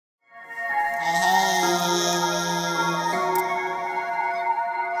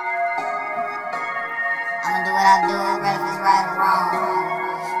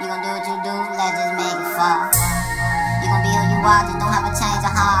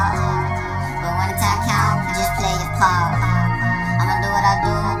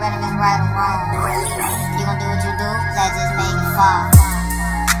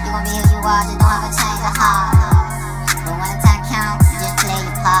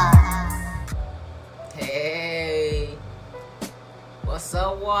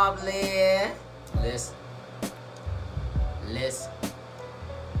probably. Listen.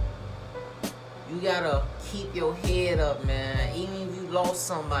 You gotta keep your head up, man. Even if you lost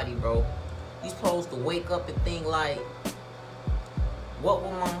somebody, bro, you supposed to wake up and think like, what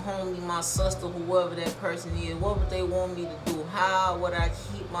would my homie, my sister, whoever that person is, what would they want me to do? How would I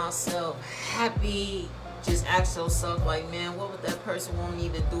keep myself happy? Just ask yourself like, man, what would that person want me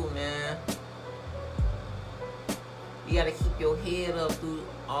to do, man? You gotta keep your head up through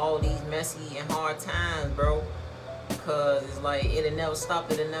all these messy and hard times, bro. Because it's like, it'll never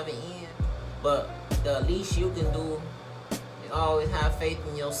stop, it'll never end. But the least you can do is always have faith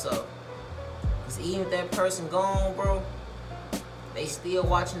in yourself. Because even if that person gone, bro, they still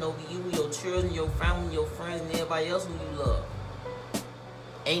watching over you, your children, your family, your friends, and everybody else who you love.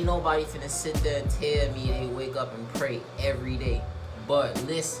 Ain't nobody finna sit there and tell me they wake up and pray every day. But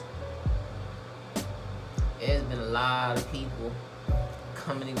listen, there's been a lot of people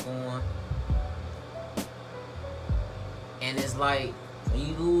coming and going. And it's like, when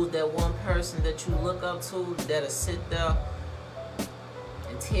you lose that one person that you look up to, that'll sit there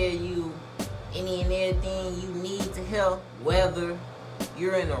and tell you any and everything you need to help, whether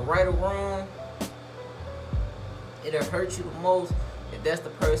you're in the right or wrong, it'll hurt you the most if that's the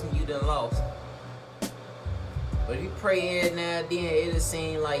person you done lost. But if you pray every now and then, it'll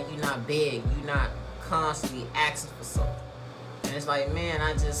seem like you're not begging, you're not constantly asking for something. And it's like, man,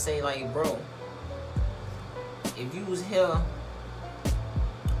 I just say like, bro, if you was here,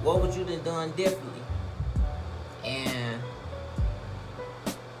 what would you have done differently? And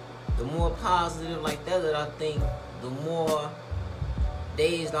the more positive like that I think, the more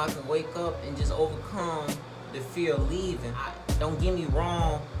days that I can wake up and just overcome the fear of leaving. Don't get me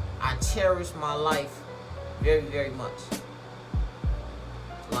wrong, I cherish my life very, very much.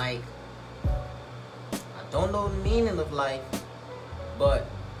 Like, I don't know the meaning of life, but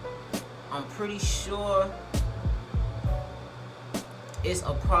I'm pretty sure it's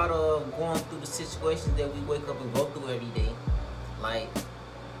a part of going through the situations that we wake up and go through every day. Like,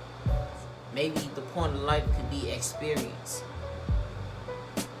 maybe the point of life could be experience.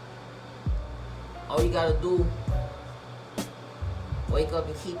 All you gotta do, wake up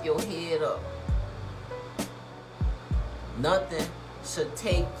and keep your head up. Nothing should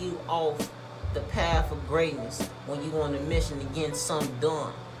take you off the path of greatness when you're on a mission to get something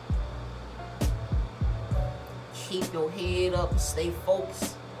done. Keep your head up, stay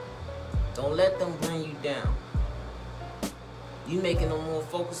focused. Don't let them bring you down. You making them more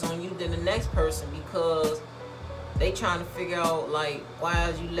focused on you than the next person because they trying to figure out like, why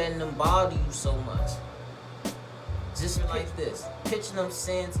is you letting them bother you so much? Just like this, picture them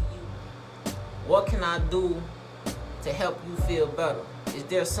saying to you, what can I do to help you feel better? Is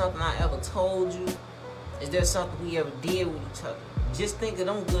there something I ever told you? Is there something we ever did with each other? Just think of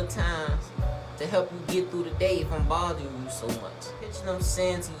them good times to help you get through the day if I'm bothering you so much. Picture them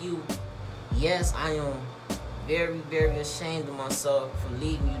saying to you, yes, I am very, very ashamed of myself for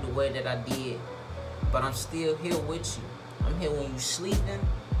leaving you the way that I did, but I'm still here with you. I'm here when you sleeping.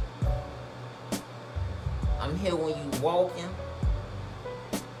 I'm here when you walking.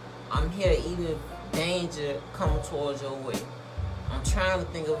 I'm here even if danger coming towards your way. I'm trying to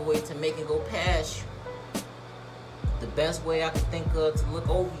think of a way to make it go past you. The best way I can think of to look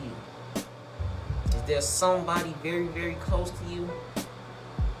over you. If there's somebody very, very close to you,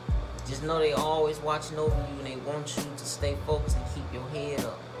 just know they always watching over you and they want you to stay focused and keep your head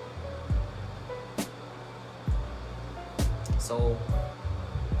up. So,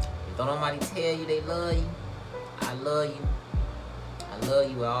 if don't nobody tell you they love you, I love you. I love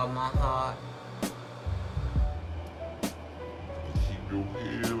you with all my heart. Keep your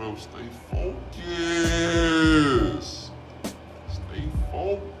head up, stay focused. Stay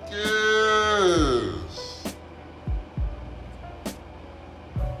focused.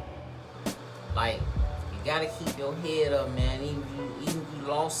 Like, you gotta keep your head up, man. Even if you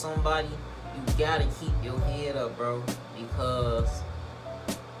lost somebody, you gotta keep your head up, bro. Because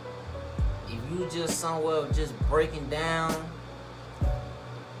if you just somewhere just breaking down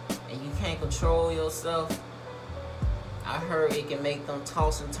and you can't control yourself, I heard it can make them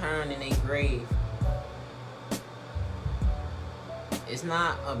toss and turn in their grave. It's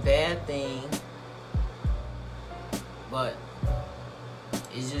not a bad thing, but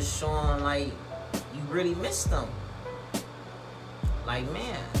it's just showing like you really miss them. Like,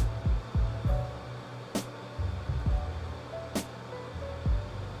 man,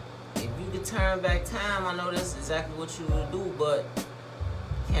 if you could turn back time, I know that's exactly what you would do, but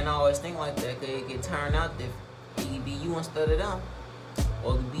you can't always think like that because it can turn out different. It could be you instead of them,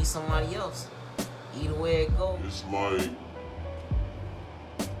 or it could be somebody else. Either way it goes. It's like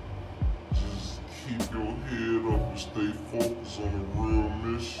keep your head up and stay focused on the real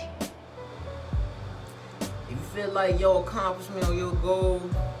mission. If you feel like your accomplishment or your goal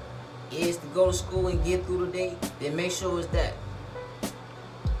is to go to school and get through the day, then make sure it's that.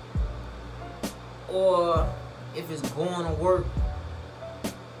 Or if it's going to work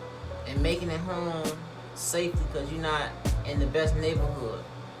and making it home safely because you're not in the best neighborhood,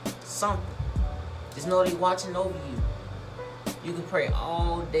 something. Just know they're watching over you. You can pray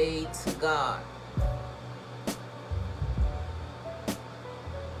all day to God.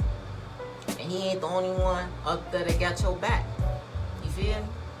 And He ain't the only one up there that got your back. You feel me?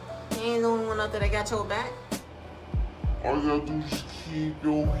 He ain't the only one up there that got your back. All you gotta do is just keep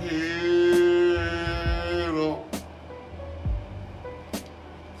your head up.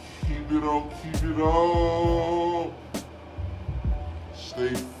 Keep it up, keep it up.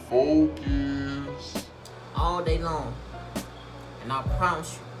 Stay focused. All day long. And I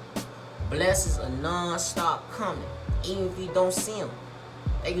promise you, blessings are non-stop coming. Even if you don't see them.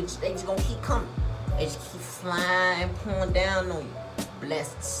 They just gonna keep coming. They just keep flying, pouring down on you.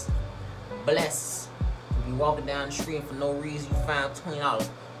 Blessings. Blessings. If you walking down the street and for no reason you find $20.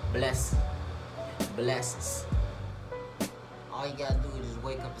 Blessings. Blessings. All you gotta do is just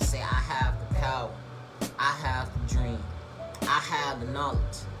wake up and say, I have the power. I have the dream. I have the knowledge.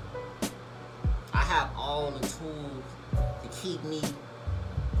 I have all the tools to keep me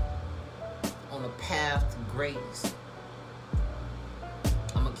on the path to greatness.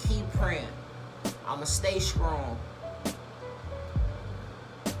 I'ma keep praying. I'ma stay strong.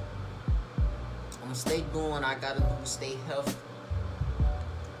 I'ma stay doing what I gotta do to stay healthy.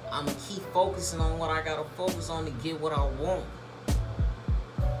 I'ma keep focusing on what I gotta focus on to get what I want.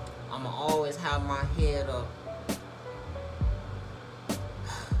 I'ma always have my head up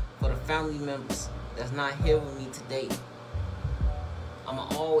for the family members that's not here with me today. I'ma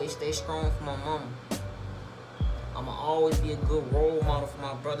always stay strong for my mama. I'ma always be a good role model for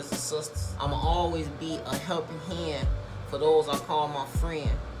my brothers and sisters. I'ma always be a helping hand for those I call my friend.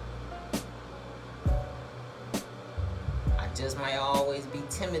 I just might always be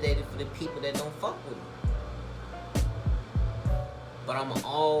intimidated for the people that don't fuck with me. But I'ma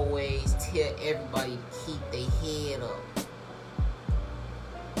always tell everybody to keep their head up.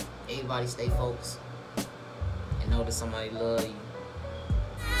 Everybody stay focused and know that somebody love you.